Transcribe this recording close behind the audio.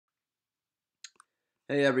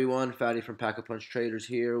Hey everyone, Fatty from Pack a Punch Traders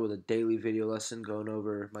here with a daily video lesson going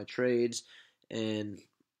over my trades and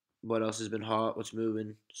what else has been hot, what's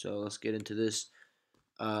moving. So let's get into this.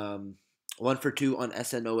 Um, 1 for 2 on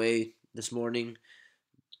SNOA this morning.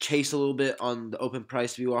 Chase a little bit on the open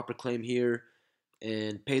price VWAP claim here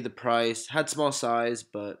and paid the price. Had small size,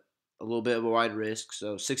 but a little bit of a wide risk.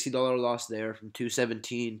 So $60 loss there from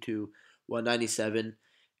 217 to 197.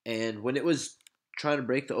 And when it was trying to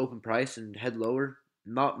break the open price and head lower,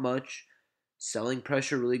 not much selling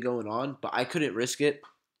pressure really going on, but I couldn't risk it.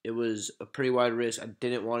 It was a pretty wide risk. I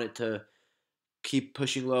didn't want it to keep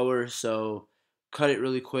pushing lower, so cut it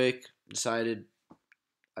really quick. Decided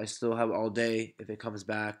I still have all day. If it comes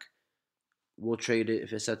back, we'll trade it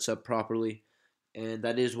if it sets up properly. And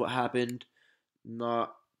that is what happened.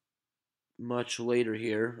 Not much later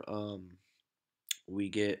here, we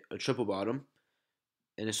get a triple bottom,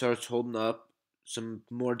 and it starts holding up. Some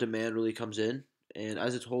more demand really comes in, and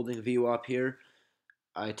as it's holding VWAP here,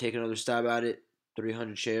 I take another stab at it.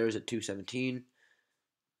 300 shares at 217,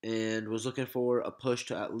 and was looking for a push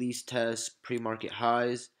to at least test pre-market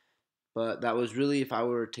highs. But that was really if I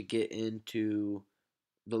were to get into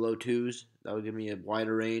the low twos, that would give me a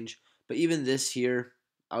wider range. But even this here,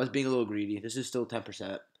 I was being a little greedy. This is still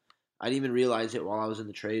 10%. I didn't even realize it while I was in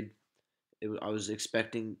the trade. I was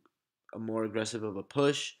expecting a more aggressive of a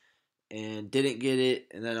push and didn't get it.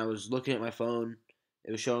 And then I was looking at my phone.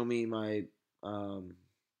 It was showing me my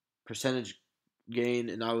percentage gain,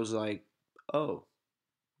 and I was like, oh,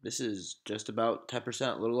 this is just about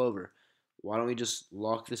 10%, a little over. Why don't we just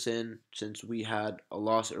lock this in since we had a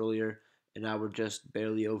loss earlier and now we're just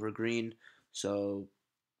barely over green? So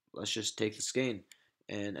let's just take this gain.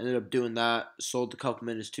 And ended up doing that. Sold a couple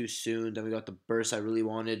minutes too soon. Then we got the burst I really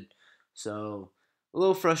wanted. So a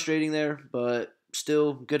little frustrating there, but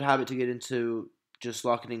still good habit to get into, just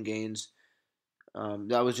locking in gains.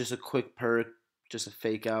 That was just a quick perk, just a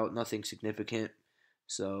fake out, nothing significant.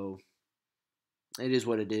 So it is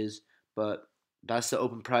what it is. But that's the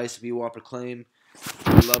open price VWAP claim.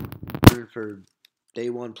 I love for day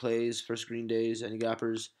one plays, first green days, any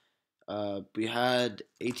gappers. We had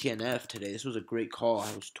ATNF today. This was a great call.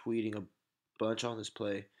 I was tweeting a bunch on this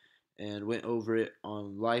play and went over it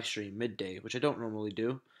on live stream midday, which I don't normally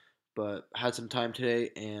do, but had some time today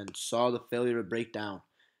and saw the failure to break down.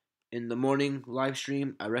 In the morning live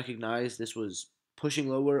stream, I recognized this was pushing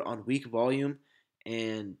lower on weak volume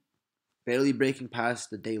and barely breaking past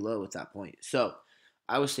the day low at that point. So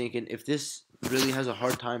I was thinking if this really has a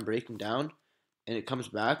hard time breaking down and it comes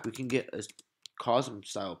back, we can get a COSM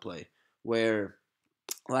style play where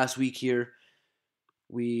last week here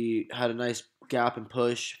we had a nice gap and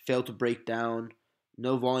push, failed to break down,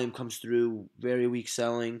 no volume comes through, very weak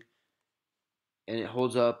selling, and it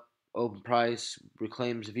holds up open price,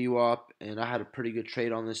 reclaims VWAP, and I had a pretty good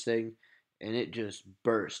trade on this thing, and it just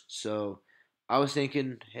burst. So I was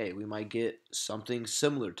thinking, hey, we might get something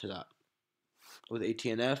similar to that with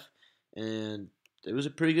ATNF, and it was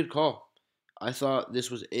a pretty good call. I thought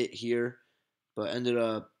this was it here, but ended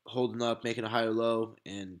up holding up, making a higher low,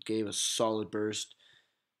 and gave a solid burst.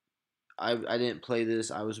 I didn't play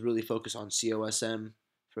this. I was really focused on COSM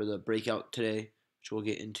for the breakout today, which we'll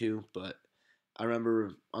get into. But I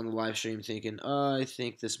remember on the live stream thinking, I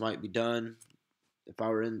think this might be done. If I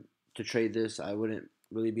were in to trade this, I wouldn't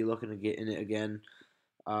really be looking to get in it again.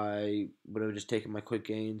 I would have just taken my quick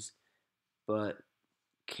gains, but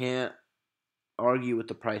can't argue with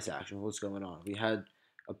the price action. What's going on? We had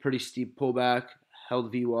a pretty steep pullback,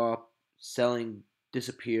 held VWAP, selling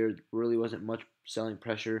disappeared. Really wasn't much selling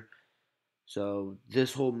pressure. So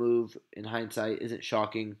this whole move, in hindsight, isn't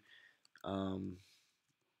shocking. Um,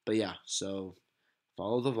 but yeah, so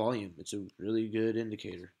follow the volume. It's a really good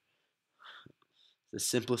indicator. It's the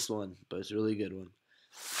simplest one, but it's a really good one.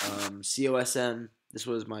 COSM, this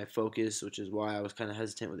was my focus, which is why I was kind of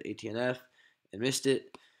hesitant with ATNF and missed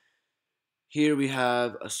it. Here we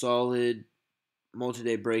have a solid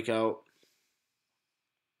multi-day breakout.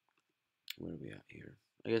 Where are we at here?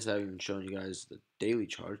 I guess I haven't even shown you guys the daily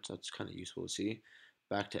charts. That's kind of useful to see.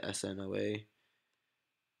 Back to SNOA.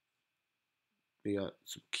 We got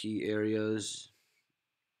some key areas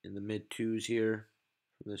in the mid twos here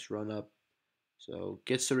from this run up. So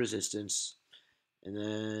gets the resistance. And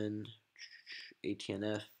then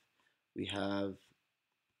ATNF, we have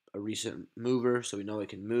a recent mover, so we know it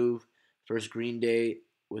can move. First green day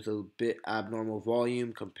with a bit abnormal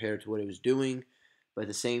volume compared to what it was doing. But at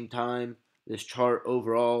the same time, this chart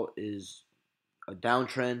overall is a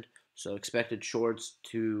downtrend, so expected shorts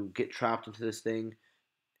to get trapped into this thing,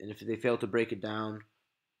 and if they fail to break it down,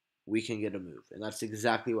 we can get a move, and that's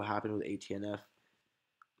exactly what happened with ATNF.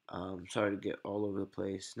 Sorry to get all over the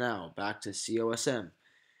place. Now back to COSM.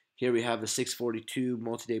 Here we have the 642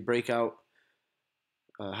 multi-day breakout.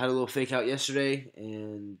 Had a little fake out yesterday,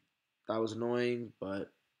 and that was annoying,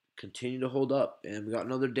 but continued to hold up. And we got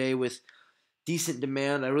another day with decent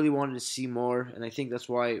demand. I really wanted to see more, and I think that's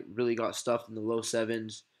why it really got stuffed in the low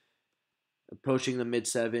sevens, approaching the mid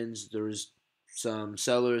sevens. There was some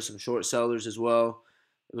sellers, some short sellers as well.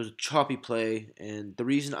 It was a choppy play, and the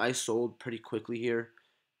reason I sold pretty quickly here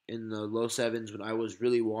in the low sevens when I was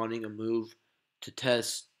really wanting a move to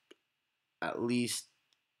test at least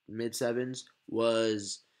mid sevens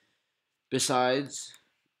was, besides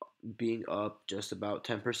being up just about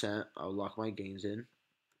 10%, I'll lock my gains in.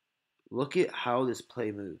 Look at how this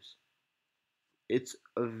play moves. It's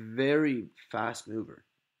a very fast mover.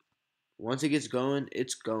 Once it gets going,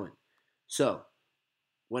 it's going. So,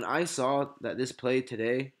 when I saw that this play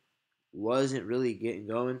today wasn't really getting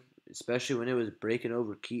going, especially when it was breaking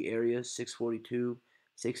over key areas, 642,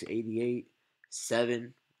 688,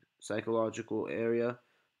 7 psychological area,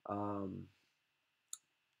 um,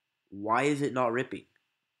 why is it not ripping?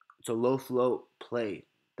 It's a low float play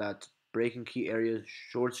that's breaking key areas.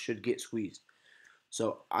 Shorts should get squeezed.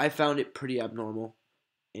 So I found it pretty abnormal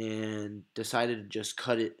and decided to just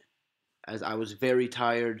cut it, as I was very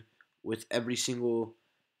tired with every single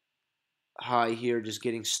high here just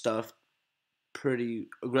getting stuffed pretty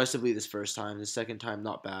aggressively this first time. The second time,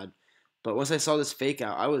 not bad. But once I saw this fake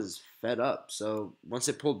out, I was fed up. So once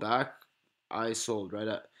it pulled back, I sold right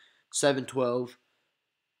at 712.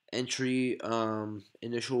 Entry,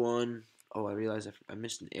 initial one. Oh, I realized I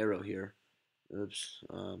missed an arrow here. Oops.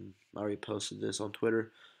 I already posted this on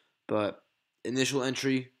Twitter. But initial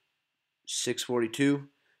entry, 642.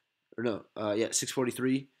 Or no, yeah,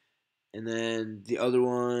 643. And then the other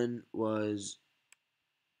one was,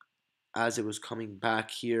 as it was coming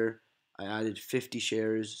back here, I added 50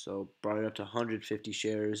 shares, so brought it up to 150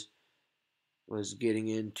 shares. Was getting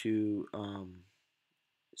into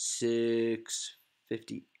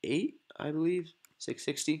 658, I believe,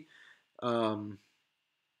 660. Um,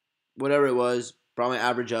 Whatever it was, brought my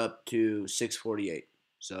average up to 648.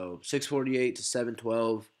 So 648 to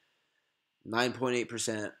 712,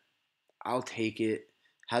 9.8%. I'll take it.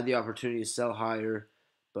 Had the opportunity to sell higher,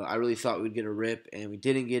 but I really thought we'd get a rip, and we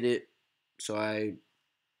didn't get it. So I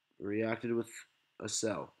reacted with a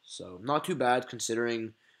sell. So not too bad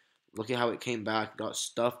considering. Look at how it came back, got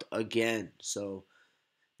stuffed again. So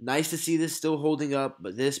nice to see this still holding up,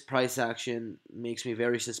 but this price action makes me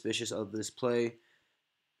very suspicious of this play.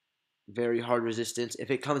 Very hard resistance. If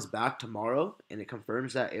it comes back tomorrow and it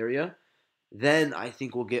confirms that area, then I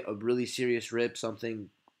think we'll get a really serious rip, something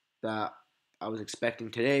that I was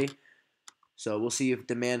expecting today. So we'll see if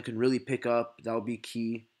demand can really pick up. That'll be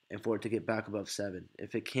key, and for it to get back above 7.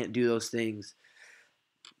 If it can't do those things,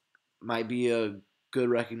 might be a good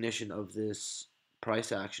recognition of this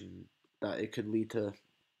price action that it could lead to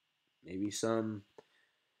maybe some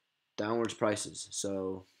downwards prices.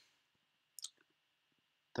 So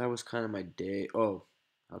that was kind of my day. Oh,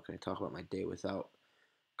 how can I talk about my day without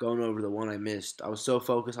going over the one I missed? I was so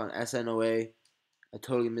focused on SNOA, I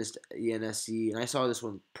totally missed ENSC, and I saw this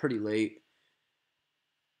one pretty late.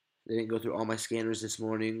 They didn't go through all my scanners this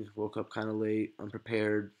morning. Woke up kind of late,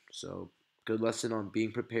 unprepared. So good lesson on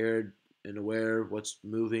being prepared and aware what's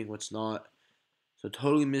moving, what's not. So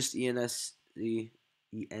totally missed ENSC,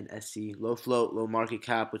 low float, low market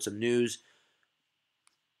cap with some news.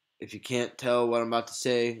 If you can't tell what I'm about to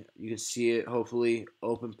say, you can see it. Hopefully,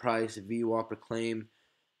 open price VWAP reclaim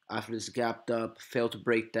after this gapped up, failed to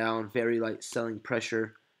break down, very light selling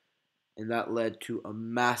pressure, and that led to a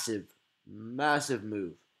massive, massive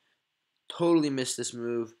move. Totally missed this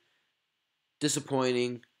move.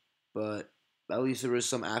 Disappointing, but at least there was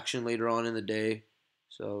some action later on in the day.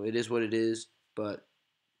 So it is what it is, but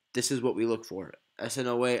this is what we look for.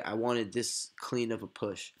 SNOA, I wanted this clean of a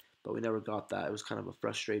push, but we never got that. It was kind of a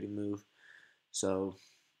frustrating move. So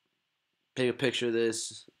take a picture of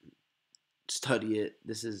this, study it.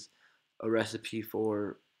 This is a recipe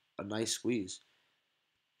for a nice squeeze.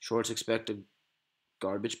 Shorts expect a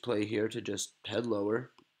garbage play here to just head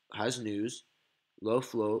lower, has news, low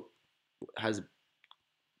float, has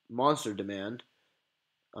monster demand.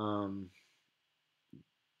 Um,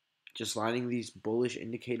 just lining these bullish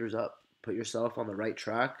indicators up. Put yourself on the right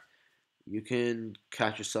track. You can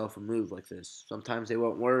catch yourself a move like this. Sometimes they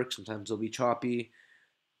won't work. Sometimes they'll be choppy.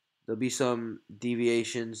 There'll be some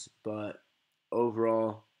deviations, but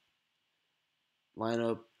overall, line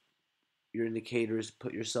up your indicators,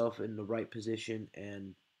 put yourself in the right position,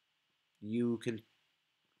 and you can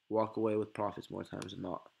walk away with profits more times than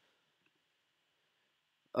not.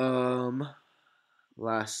 Um,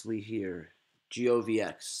 lastly here,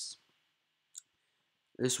 GOVX.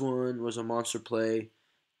 This one was a monster play.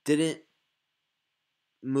 Didn't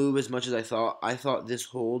move as much as I thought. I thought this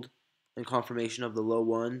hold and confirmation of the low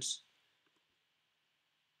ones.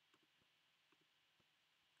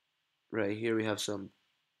 Right here we have some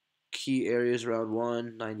key areas around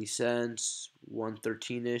 190 cents,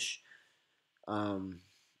 113-ish,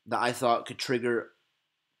 that I thought could trigger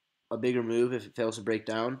a bigger move if it fails to break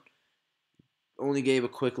down. Only gave a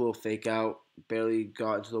quick little fake out, barely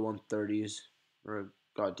got into the 130s, or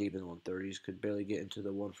got deep in the 130s, could barely get into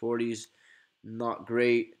the 140s. Not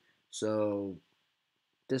great. So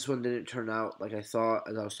this one didn't turn out like I thought,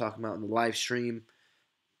 as I was talking about in the live stream.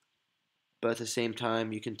 But at the same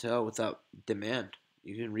time, you can tell without demand.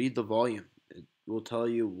 You can read the volume. It will tell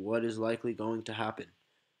you what is likely going to happen.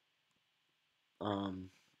 Um,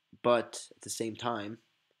 but at the same time,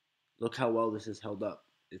 look how well this has held up.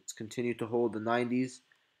 It's continued to hold the 90s,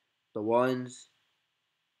 the ones,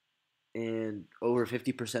 and over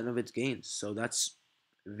 50% of its gains. So that's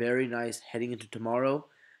very nice heading into tomorrow.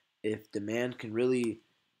 If demand can really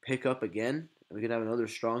pick up again, and we can have another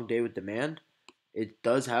strong day with demand, it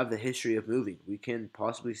does have the history of moving. We can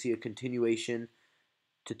possibly see a continuation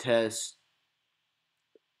to test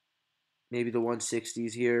maybe the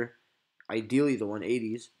 160s here, ideally the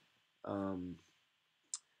 180s. Um,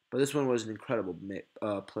 but this one was an incredible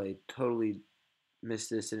play. Totally missed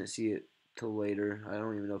this, didn't see it till later. I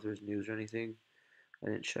don't even know if there's news or anything.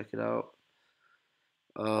 I didn't check it out.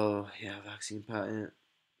 Oh, yeah, vaccine patent,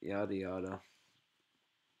 yada yada.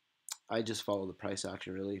 I just follow the price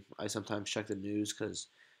action, really. I sometimes check the news because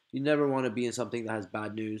you never want to be in something that has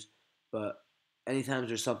bad news. But anytime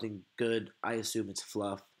there's something good, I assume it's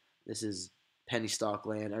fluff. This is penny stock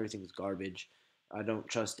land. Everything's garbage. I don't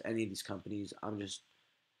trust any of these companies. I'm just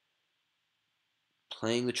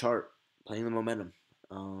playing the chart, playing the momentum.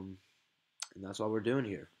 Um, and that's what we're doing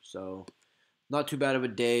here. So, not too bad of a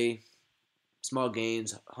day. Small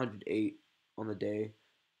gains, 108 on the day,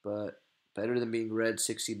 but better than being red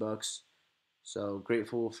 $60. So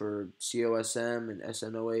grateful for COSM and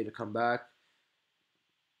SNOA to come back.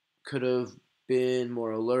 Could have been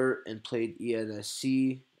more alert and played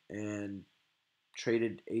ENSC and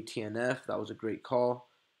traded ATNF. That was a great call.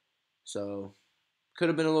 So could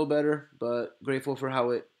have been a little better, but grateful for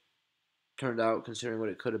how it turned out considering what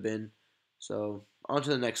it could have been. So on to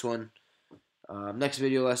the next one. Next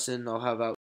video lesson I'll have out